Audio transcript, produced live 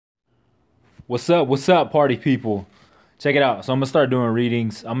What's up, party people? Check it out. So I'm gonna start doing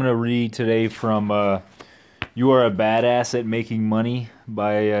readings. I'm gonna read today from "You Are a Badass at Making Money"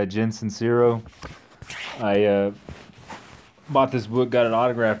 by Jen Sincero. I bought this book, got it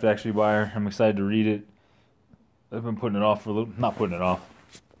autographed actually by her. I'm excited to read it. I've been putting it off for a little, not putting it off.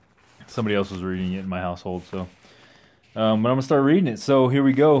 Somebody else was reading it in my household, so but I'm gonna start reading it. So here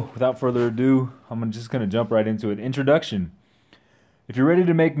we go. Without further ado, just gonna jump right into it. Introduction. If you're ready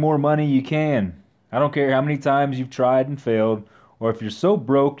to make more money, you can. I don't care how many times you've tried and failed, or if you're so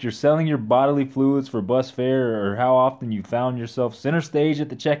broke you're selling your bodily fluids for bus fare, or how often you found yourself center stage at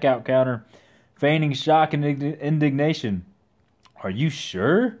the checkout counter, feigning shock and indignation. Are you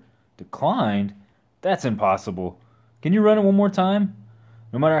sure? Declined? That's impossible. Can you run it one more time?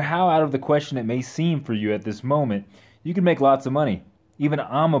 No matter how out of the question it may seem for you at this moment, you can make lots of money. Even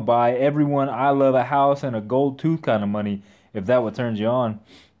I'ma buy everyone I love a house and a gold tooth kind of money, if that what turns you on.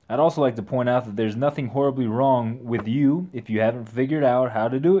 I'd also like to point out that there's nothing horribly wrong with you if you haven't figured out how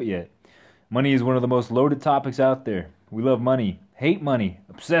to do it yet. Money is one of the most loaded topics out there. We love money, hate money,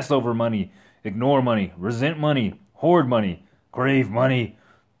 obsess over money, ignore money, resent money, hoard money, crave money,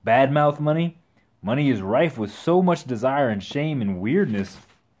 badmouth money. Money is rife with so much desire and shame and weirdness.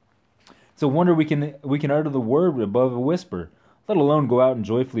 It's a wonder we can utter the word above a whisper, let alone go out and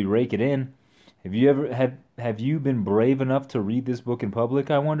joyfully rake it in. Have you been brave enough to read this book in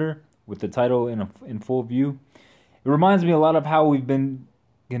public, I wonder, with the title in full view? It reminds me a lot of how we've been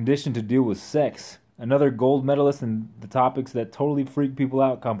conditioned to deal with sex, another gold medalist in the topics that totally freak people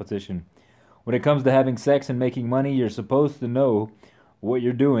out competition. When it comes to having sex and making money, you're supposed to know what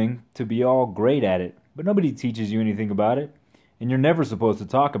you're doing to be all great at it, but nobody teaches you anything about it, and you're never supposed to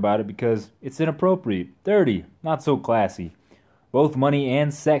talk about it because it's inappropriate, dirty, not so classy. Both money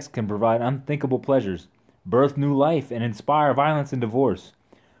and sex can provide unthinkable pleasures, birth new life, and inspire violence and divorce.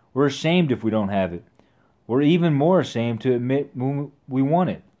 We're ashamed if we don't have it. We're even more ashamed to admit we want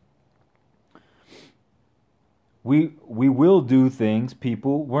it. We will do things,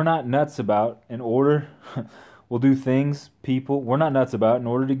 people, we're not nuts about in order we'll do things, people, we're not nuts about in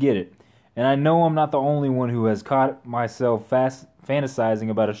order to get it. And I know I'm not the only one who has caught myself fantasizing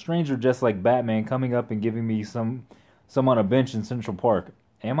about a stranger just like Batman coming up and giving me some on a bench in Central Park.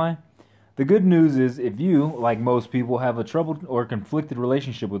 Am I? The good news is if you, like most people, have a troubled or conflicted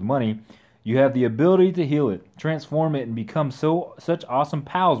relationship with money, you have the ability to heal it, transform it, and become such awesome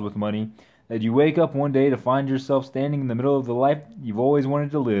pals with money that you wake up one day to find yourself standing in the middle of the life you've always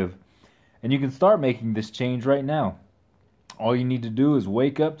wanted to live. And you can start making this change right now. All you need to do is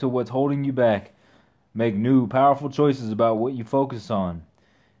wake up to what's holding you back, make new, powerful choices about what you focus on,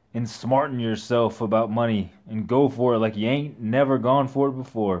 and smarten yourself about money and go for it like you ain't never gone for it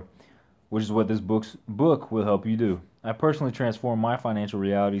before, which is what this book will help you do. I personally transformed my financial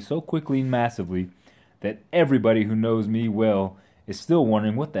reality so quickly and massively that everybody who knows me well is still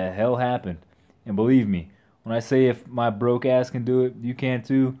wondering what the hell happened. And believe me, when I say if my broke ass can do it, you can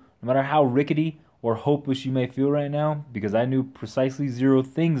too, no matter how rickety or hopeless you may feel right now, because I knew precisely zero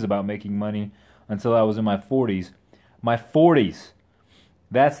things about making money until I was in my 40s. My 40s!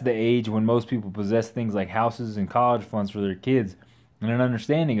 That's the age when most people possess things like houses and college funds for their kids and an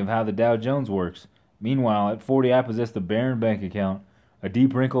understanding of how the Dow Jones works. Meanwhile, at 40 I possessed a barren bank account, a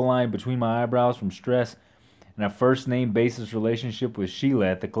deep wrinkle line between my eyebrows from stress, and a first-name basis relationship with Sheila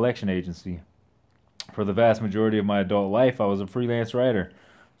at the collection agency. For the vast majority of my adult life, I was a freelance writer,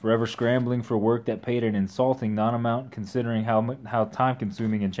 forever scrambling for work that paid an insulting non-amount considering how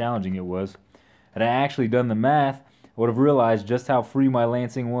time-consuming and challenging it was. Had I actually done the math, I would have realized just how free my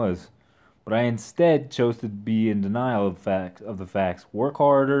lancing was. But I instead chose to be in denial of the facts, work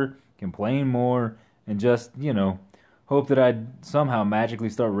harder, complain more, and just, hope that I'd somehow magically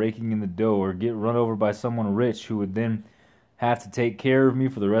start raking in the dough or get run over by someone rich who would then have to take care of me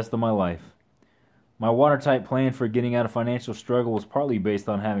for the rest of my life. My watertight plan for getting out of financial struggle was partly based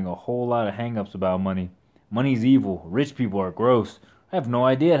on having a whole lot of hang-ups about money. Money's evil, rich people are gross, I have no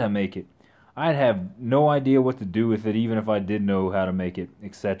idea how to make it. I'd have no idea what to do with it even if I did know how to make it,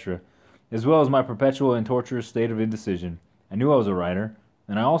 etc. As well as my perpetual and torturous state of indecision. I knew I was a writer,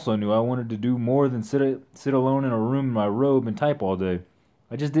 and I also knew I wanted to do more than sit alone in a room in my robe and type all day.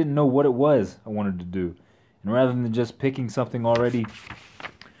 I just didn't know what it was I wanted to do. And rather than just picking something already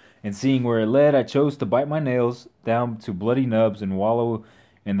and seeing where it led, I chose to bite my nails down to bloody nubs and wallow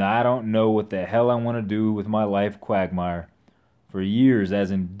in the I don't know what the hell I want to do with my life quagmire. For years,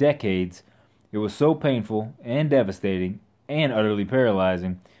 as in decades, it was so painful and devastating and utterly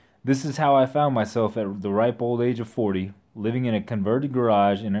paralyzing. This is how I found myself at the ripe old age of 40, living in a converted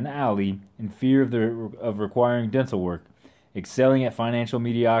garage in an alley in fear of requiring dental work, excelling at financial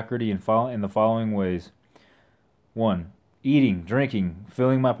mediocrity in the following ways. 1. Eating, drinking,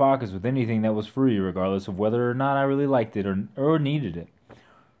 filling my pockets with anything that was free, regardless of whether or not I really liked it or needed it.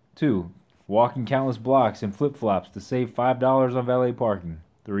 2. Walking countless blocks in flip-flops to save $5 on valet parking.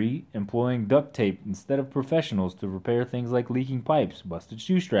 3. Employing duct tape instead of professionals to repair things like leaking pipes, busted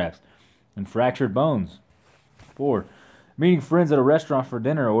shoe straps, and fractured bones. 4. Meeting friends at a restaurant for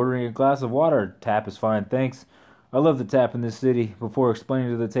dinner, ordering a glass of water. Tap is fine, thanks. I love the tap in this city. Before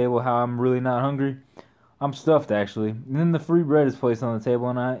explaining to the table how I'm really not hungry. I'm stuffed, actually. And then the free bread is placed on the table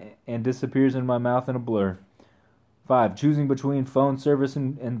and disappears in my mouth in a blur. 5. Choosing between phone service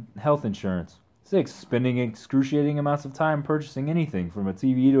and health insurance. 6. Spending excruciating amounts of time purchasing anything from a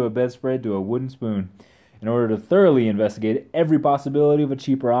TV to a bedspread to a wooden spoon in order to thoroughly investigate every possibility of a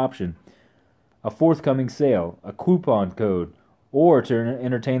cheaper option, a forthcoming sale, a coupon code, or to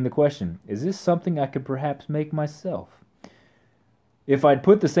entertain the question, is this something I could perhaps make myself? If I'd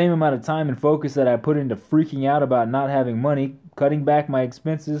put the same amount of time and focus that I put into freaking out about not having money, cutting back my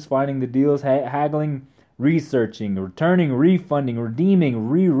expenses, finding the deals, haggling, researching, returning, refunding, redeeming,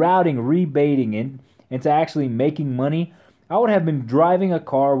 rerouting, rebating, into actually making money, I would have been driving a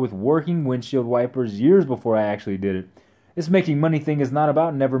car with working windshield wipers years before I actually did it. This making money thing is not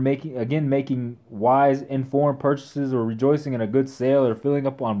about never making wise, informed purchases or rejoicing in a good sale or filling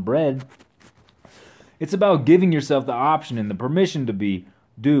up on bread. It's about giving yourself the option and the permission to be,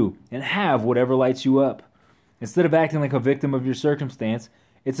 do, and have whatever lights you up. Instead of acting like a victim of your circumstance,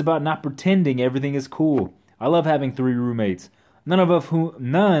 it's about not pretending everything is cool. I love having 3 roommates, none of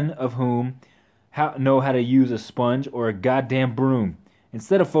whom know how to use a sponge or a goddamn broom.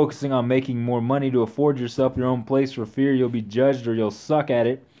 Instead of focusing on making more money to afford yourself your own place for fear you'll be judged or you'll suck at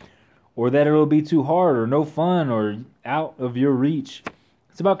it, or that it'll be too hard or no fun or out of your reach.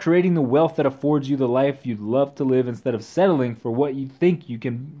 It's about creating the wealth that affords you the life you'd love to live instead of settling for what you think you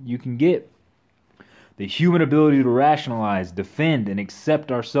can get. The human ability to rationalize, defend, and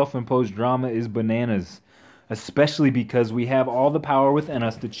accept our self-imposed drama is bananas, especially because we have all the power within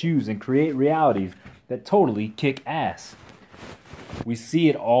us to choose and create realities that totally kick ass. We see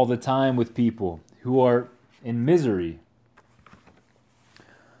it all the time with people who are in misery,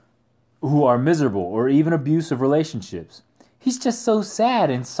 who are miserable or even abusive relationships. He's just so sad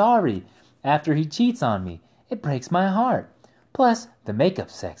and sorry after he cheats on me. It breaks my heart. Plus, the makeup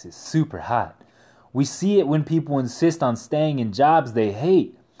sex is super hot. We see it when people insist on staying in jobs they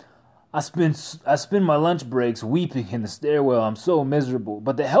hate. I spend my lunch breaks weeping in the stairwell. I'm so miserable,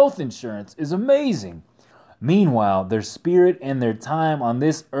 but the health insurance is amazing. Meanwhile, their spirit and their time on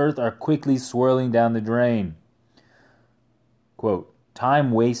this earth are quickly swirling down the drain. Quote,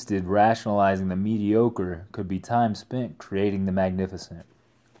 time wasted rationalizing the mediocre could be time spent creating the magnificent.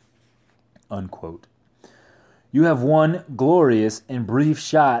 Unquote. You have one glorious and brief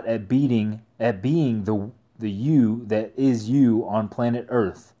shot at being the you that is you on planet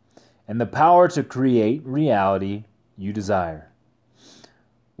Earth, and the power to create reality you desire.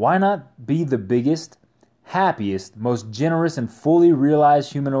 Why not be the biggest, happiest, most generous, and fully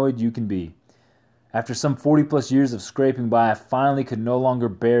realized humanoid you can be? After some 40 plus years of scraping by, I finally could no longer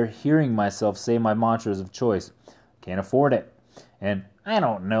bear hearing myself say my mantras of choice. Can't afford it. And I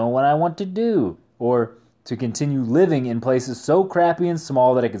don't know what I want to do. Or to continue living in places so crappy and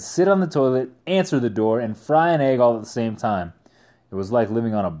small that I could sit on the toilet, answer the door, and fry an egg all at the same time. It was like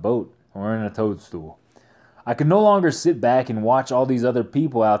living on a boat or in a toadstool. I could no longer sit back and watch all these other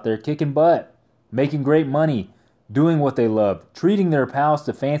people out there kicking butt, making great money, doing what they loved, treating their pals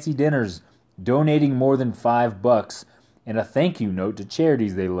to fancy dinners, donating more than $5 and a thank you note to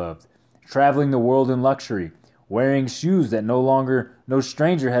charities they loved, traveling the world in luxury, wearing shoes that no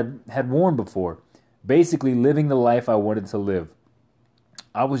stranger had worn before, basically living the life I wanted to live.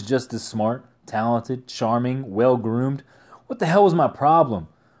 I was just as smart, talented, charming, well-groomed. What the hell was my problem?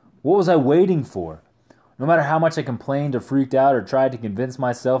 What was I waiting for? No matter how much I complained or freaked out or tried to convince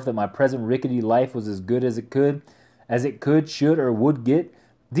myself that my present rickety life was as good as it could, should, or would get,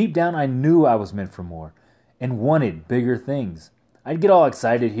 deep down I knew I was meant for more and wanted bigger things. I'd get all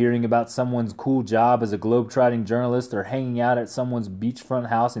excited hearing about someone's cool job as a globe-trotting journalist or hanging out at someone's beachfront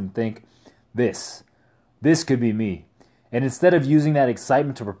house and think, this could be me. And instead of using that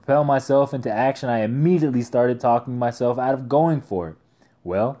excitement to propel myself into action, I immediately started talking myself out of going for it.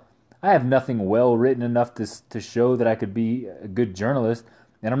 Well, I have nothing well written enough to show that I could be a good journalist,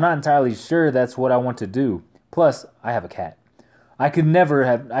 and I'm not entirely sure that's what I want to do. Plus, I have a cat. I could never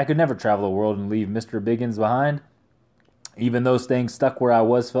travel the world and leave Mr. Biggins behind. Even though staying stuck where I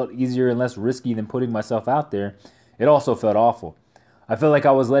was felt easier and less risky than putting myself out there, it also felt awful. I felt like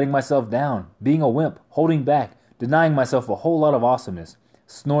I was letting myself down, being a wimp, holding back, denying myself a whole lot of awesomeness,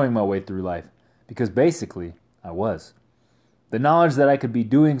 snoring my way through life, because basically, I was. The knowledge that I could be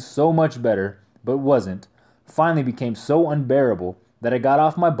doing so much better, but wasn't, finally became so unbearable that I got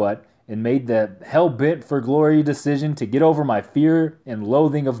off my butt and made the hell-bent for glory decision to get over my fear and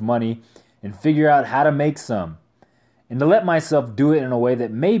loathing of money and figure out how to make some. And to let myself do it in a way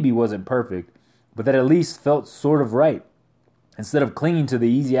that maybe wasn't perfect, but that at least felt sort of right, instead of clinging to the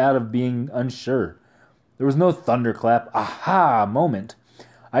easy out of being unsure. There was no thunderclap, aha moment.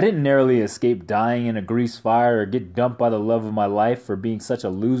 I didn't narrowly escape dying in a grease fire or get dumped by the love of my life for being such a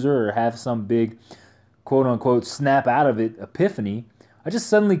loser or have some big, quote-unquote, snap out of it epiphany. I just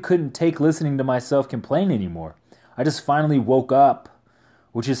suddenly couldn't take listening to myself complain anymore. I just finally woke up,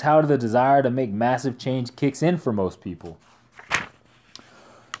 which is how the desire to make massive change kicks in for most people.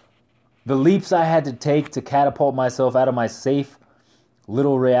 The leaps I had to take to catapult myself out of my safe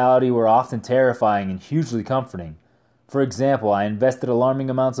little reality were often terrifying and hugely comforting. For example, I invested alarming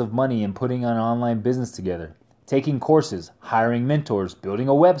amounts of money in putting an online business together, taking courses, hiring mentors, building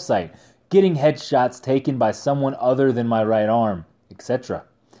a website, getting headshots taken by someone other than my right arm, etc.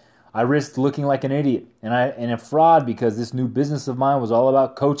 I risked looking like an idiot and a fraud because this new business of mine was all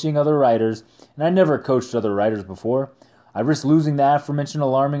about coaching other writers, and I never coached other writers before. I risked losing the aforementioned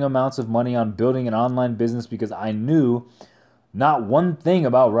alarming amounts of money on building an online business because I knew not one thing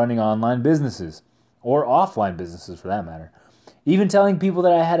about running online businesses, or offline businesses for that matter. Even telling people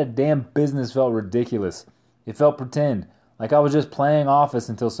that I had a damn business felt ridiculous. It felt pretend, like I was just playing office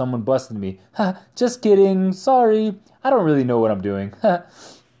until someone busted me. Ha, just kidding, sorry, I don't really know what I'm doing.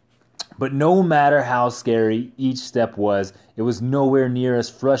 But no matter how scary each step was, it was nowhere near as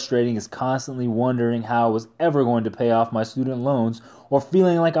frustrating as constantly wondering how I was ever going to pay off my student loans or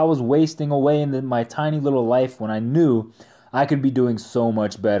feeling like I was wasting away in my tiny little life when I knew I could be doing so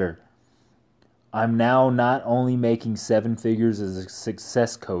much better. I'm now not only making 7 figures as a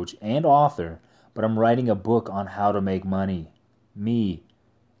success coach and author, but I'm writing a book on how to make money. Me,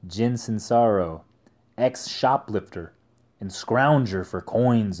 Jen Sincero, ex-shoplifter, and scrounger for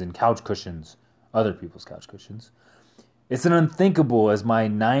coins and couch cushions, other people's couch cushions. It's an unthinkable as my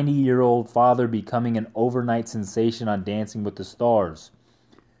 90-year-old father becoming an overnight sensation on Dancing with the Stars,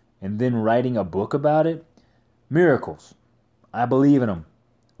 and then writing a book about it. Miracles. I believe in them.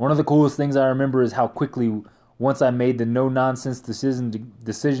 One of the coolest things I remember is how quickly, once I made the no-nonsense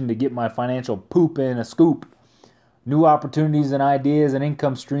decision to get my financial poop in a scoop, new opportunities and ideas and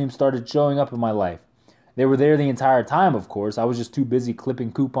income streams started showing up in my life. They were there the entire time, of course. I was just too busy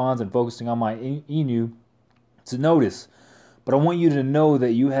clipping coupons and focusing on my Enu to notice. But I want you to know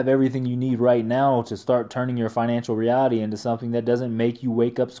that you have everything you need right now to start turning your financial reality into something that doesn't make you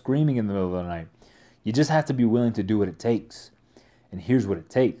wake up screaming in the middle of the night. You just have to be willing to do what it takes. And here's what it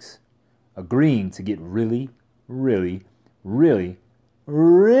takes. Agreeing to get really, really, really,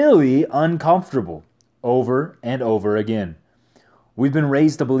 really uncomfortable over and over again. We've been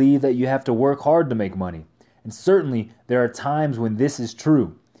raised to believe that you have to work hard to make money. And certainly there are times when this is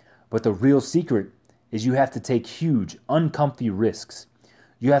true. But the real secret is you have to take huge, uncomfy risks.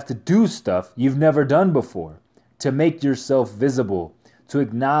 You have to do stuff you've never done before to make yourself visible, to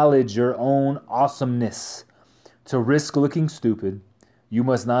acknowledge your own awesomeness. To risk looking stupid, you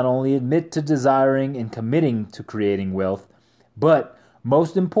must not only admit to desiring and committing to creating wealth, but,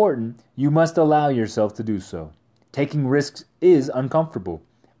 most important, you must allow yourself to do so. Taking risks is uncomfortable,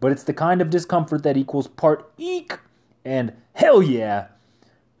 but it's the kind of discomfort that equals part eek and hell yeah.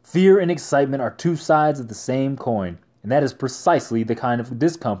 Fear and excitement are 2 sides of the same coin, and that is precisely the kind of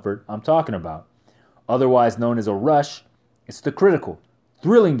discomfort I'm talking about. Otherwise known as a rush, it's the critical,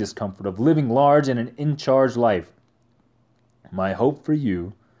 thrilling discomfort of living large in an in-charge life. My hope for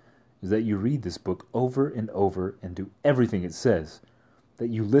you is that you read this book over and over and do everything it says, that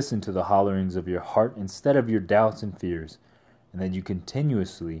you listen to the hollerings of your heart instead of your doubts and fears, and that you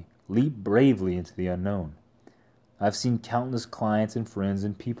continuously leap bravely into the unknown. I've seen countless clients and friends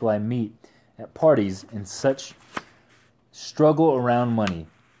and people I meet at parties in such struggle around money.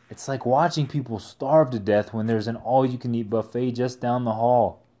 It's like watching people starve to death when there's an all-you-can-eat buffet just down the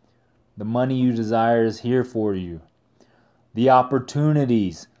hall. The money you desire is here for you. The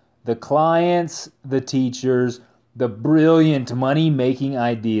opportunities, the clients, the teachers, the brilliant money-making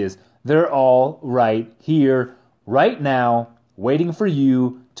ideas, they're all right here, right now, waiting for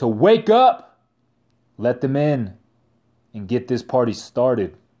you to wake up. Let them in and get this party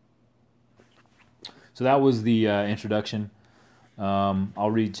started. So that was the introduction.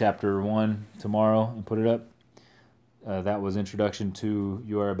 I'll read chapter 1 tomorrow and put it up. That was Introduction to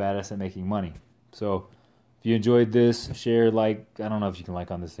You Are a Badass at Making Money. So If you enjoyed this, share, like, I don't know if you can like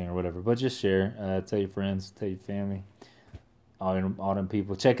on this thing or whatever, but just share. Tell your friends, tell your family, all them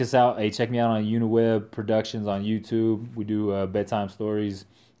people. Check us out. Hey, check me out on Uniweb Productions on YouTube. We do bedtime stories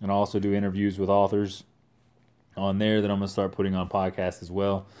and also do interviews with authors on there that I'm going to start putting on podcasts as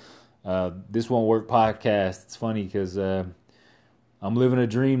well. This Won't Work podcast. It's funny because I'm living a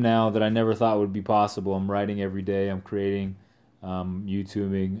dream now that I never thought would be possible. I'm writing every day. I'm creating,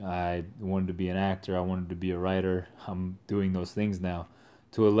 YouTubing. I wanted to be an actor. I wanted to be a writer. I'm doing those things now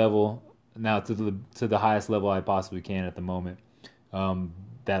to a level, to the highest level I possibly can at the moment.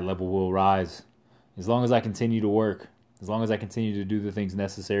 That level will rise as long as I continue to work. As long as I continue to do the things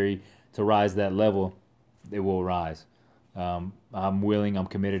necessary to rise that level, it will rise. I'm willing. I'm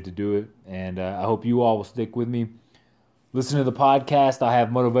committed to do it, and I hope you all will stick with me. Listen to the podcast. I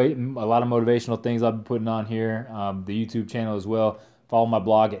have a lot of motivational things I'll be putting on here. The YouTube channel as well. Follow my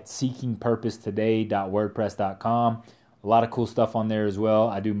blog at seekingpurposetoday.wordpress.com. A lot of cool stuff on there as well.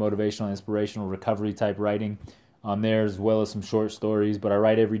 I do motivational, inspirational, recovery type writing on there, as well as some short stories. But I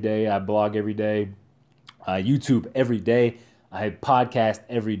write every day. I blog every day. YouTube every day. I podcast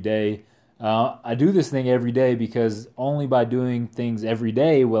every day. I do this thing every day because only by doing things every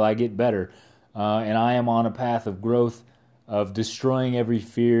day will I get better. And I am on a path of growth, of destroying every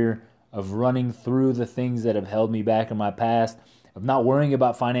fear, of running through the things that have held me back in my past, of not worrying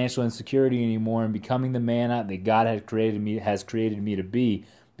about financial insecurity anymore, and becoming the man that God has created me to be.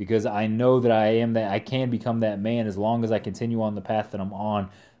 Because I know that I can become that man as long as I continue on the path that I'm on,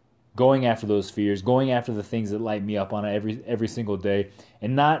 going after those fears, going after the things that light me up on every single day,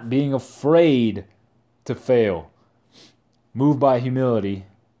 and not being afraid to fail. Move by humility,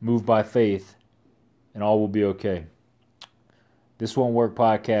 move by faith, and all will be okay. This Won't Work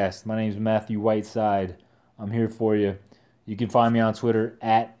podcast. My name is Matthew Whiteside. I'm here for you. You can find me on Twitter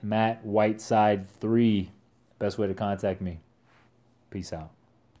at MattWhiteside3. Best way to contact me. Peace out.